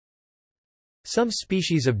Some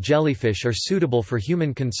species of jellyfish are suitable for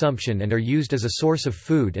human consumption and are used as a source of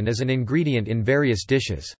food and as an ingredient in various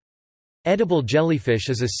dishes. Edible jellyfish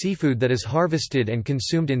is a seafood that is harvested and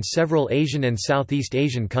consumed in several Asian and Southeast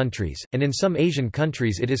Asian countries, and in some Asian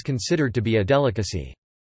countries it is considered to be a delicacy.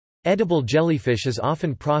 Edible jellyfish is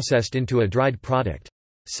often processed into a dried product.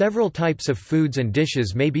 Several types of foods and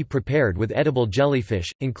dishes may be prepared with edible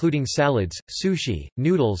jellyfish, including salads, sushi,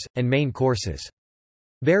 noodles, and main courses.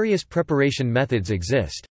 Various preparation methods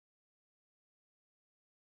exist.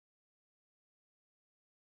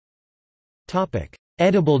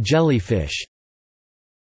 Edible jellyfish.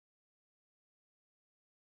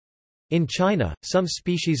 In China, some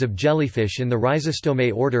species of jellyfish in the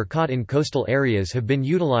Rhizostome order caught in coastal areas have been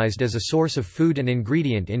utilized as a source of food and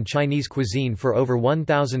ingredient in Chinese cuisine for over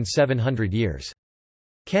 1,700 years.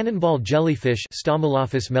 Cannonball jellyfish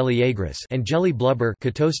and jelly blubber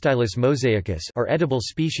are edible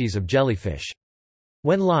species of jellyfish.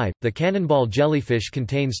 When live, the cannonball jellyfish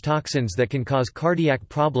contains toxins that can cause cardiac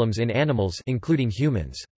problems in animals including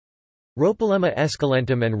humans. Rhopolemma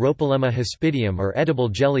esculentum and Rhopolemma hispidium are edible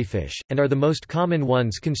jellyfish, and are the most common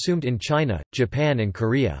ones consumed in China, Japan and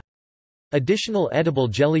Korea. Additional edible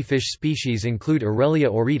jellyfish species include Aurelia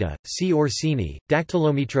aurita, C. orsini,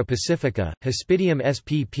 Dactylometra pacifica, Hispidium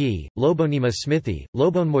spp, Lobonema smithi,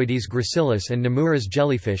 Lobonmoides gracilis and Nomura's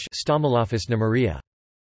jellyfish Stomalophus nomuria.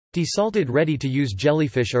 Desalted ready-to-use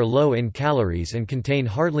jellyfish are low in calories and contain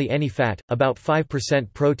hardly any fat, about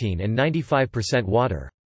 5% protein and 95% water.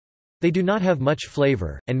 They do not have much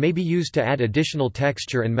flavor, and may be used to add additional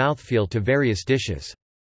texture and mouthfeel to various dishes.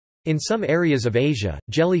 In some areas of Asia,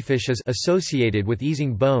 jellyfish is associated with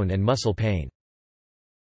easing bone and muscle pain.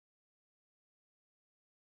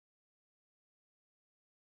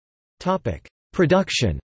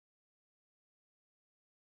 Production.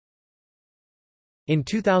 In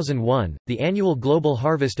 2001, the annual global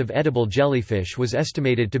harvest of edible jellyfish was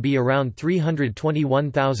estimated to be around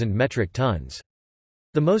 321,000 metric tons.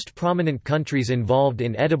 The most prominent countries involved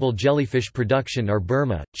in edible jellyfish production are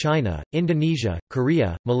Burma, China, Indonesia,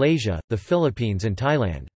 Korea, Malaysia, the Philippines and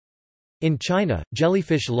Thailand. In China,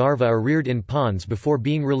 jellyfish larvae are reared in ponds before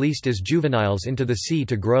being released as juveniles into the sea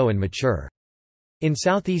to grow and mature. In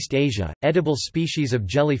Southeast Asia, edible species of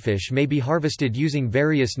jellyfish may be harvested using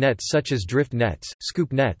various nets such as drift nets,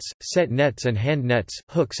 scoop nets, set nets and hand nets,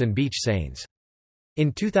 hooks and beach seines.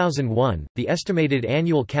 In 2001, the estimated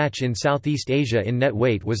annual catch in Southeast Asia in net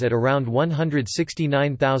weight was at around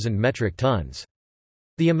 169,000 metric tons.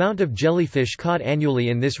 The amount of jellyfish caught annually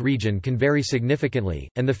in this region can vary significantly,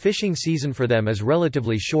 and the fishing season for them is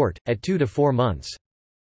relatively short, at 2 to 4 months.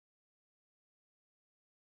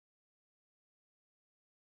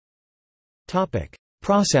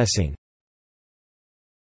 Processing.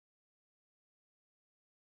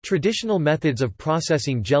 Traditional methods of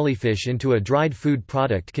processing jellyfish into a dried food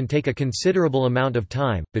product can take a considerable amount of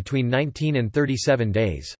time, between 19 and 37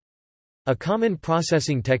 days. A common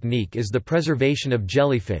processing technique is the preservation of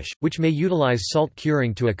jellyfish, which may utilize salt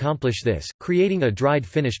curing to accomplish this, creating a dried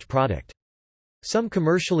finished product. Some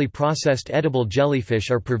commercially processed edible jellyfish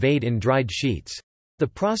are purveyed in dried sheets. The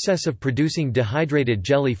process of producing dehydrated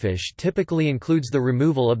jellyfish typically includes the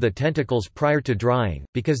removal of the tentacles prior to drying,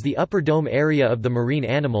 because the upper dome area of the marine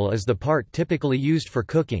animal is the part typically used for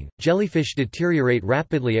cooking. Jellyfish deteriorate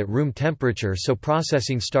rapidly at room temperature, so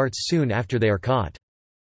processing starts soon after they are caught.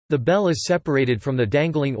 The bell is separated from the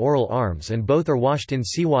dangling oral arms and both are washed in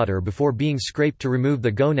seawater before being scraped to remove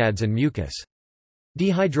the gonads and mucus.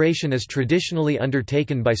 Dehydration is traditionally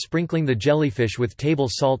undertaken by sprinkling the jellyfish with table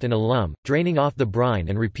salt and alum, draining off the brine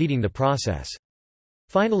and repeating the process.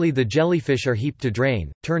 Finally, the jellyfish are heaped to drain,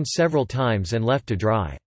 turned several times and left to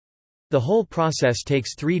dry. The whole process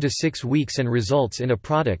takes 3 to 6 weeks and results in a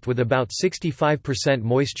product with about 65%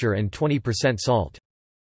 moisture and 20% salt.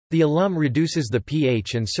 The alum reduces the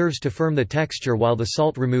pH and serves to firm the texture, while the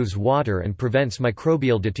salt removes water and prevents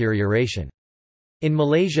microbial deterioration. In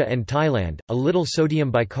Malaysia and Thailand, a little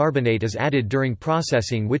sodium bicarbonate is added during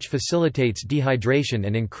processing, which facilitates dehydration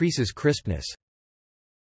and increases crispness.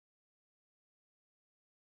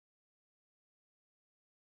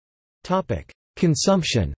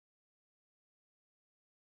 Consumption.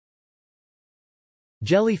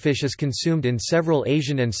 Jellyfish is consumed in several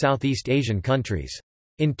Asian and Southeast Asian countries.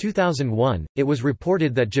 In 2001, it was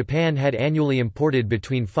reported that Japan had annually imported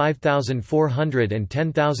between 5,400 and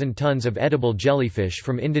 10,000 tons of edible jellyfish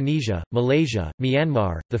from Indonesia, Malaysia,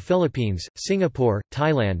 Myanmar, the Philippines, Singapore,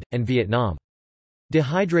 Thailand, and Vietnam.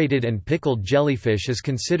 Dehydrated and pickled jellyfish is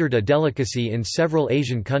considered a delicacy in several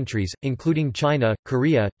Asian countries, including China,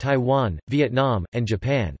 Korea, Taiwan, Vietnam, and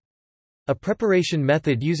Japan. A preparation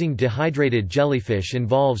method using dehydrated jellyfish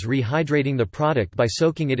involves rehydrating the product by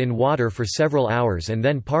soaking it in water for several hours and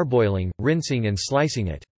then parboiling, rinsing and slicing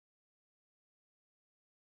it.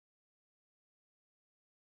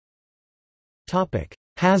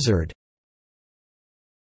 Hazard.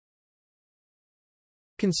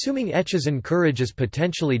 Consuming Echizen courage is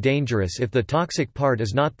potentially dangerous if the toxic part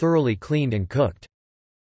is not thoroughly cleaned and cooked.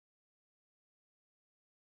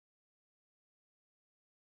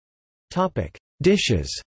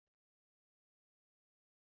 Dishes.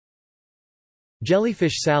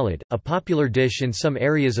 Jellyfish salad, a popular dish in some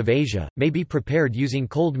areas of Asia, may be prepared using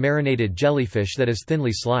cold marinated jellyfish that is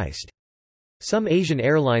thinly sliced. Some Asian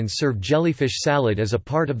airlines serve jellyfish salad as a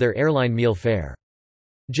part of their airline meal fare.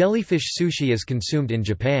 Jellyfish sushi is consumed in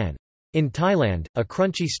Japan. In Thailand, a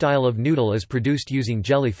crunchy style of noodle is produced using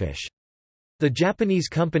jellyfish. The Japanese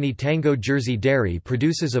company Tango Jersey Dairy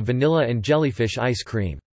produces a vanilla and jellyfish ice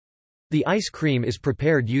cream. The ice cream is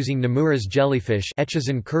prepared using Nomura's jellyfish,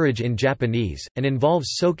 Echizen courage in Japanese, and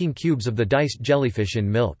involves soaking cubes of the diced jellyfish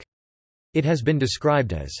in milk. It has been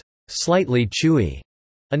described as slightly chewy.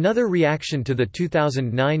 Another reaction to the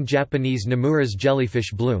 2009 Japanese Nomura's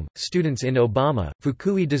jellyfish bloom, students in Obama,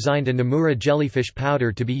 Fukui designed a Nomura jellyfish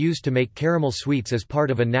powder to be used to make caramel sweets as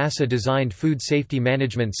part of a NASA-designed food safety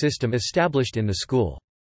management system established in the school.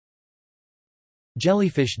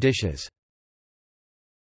 Jellyfish dishes.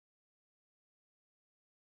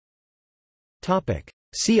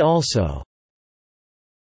 See also: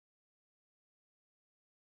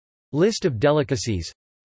 List of delicacies,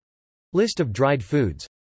 List of dried foods,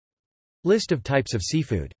 List of types of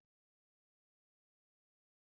seafood.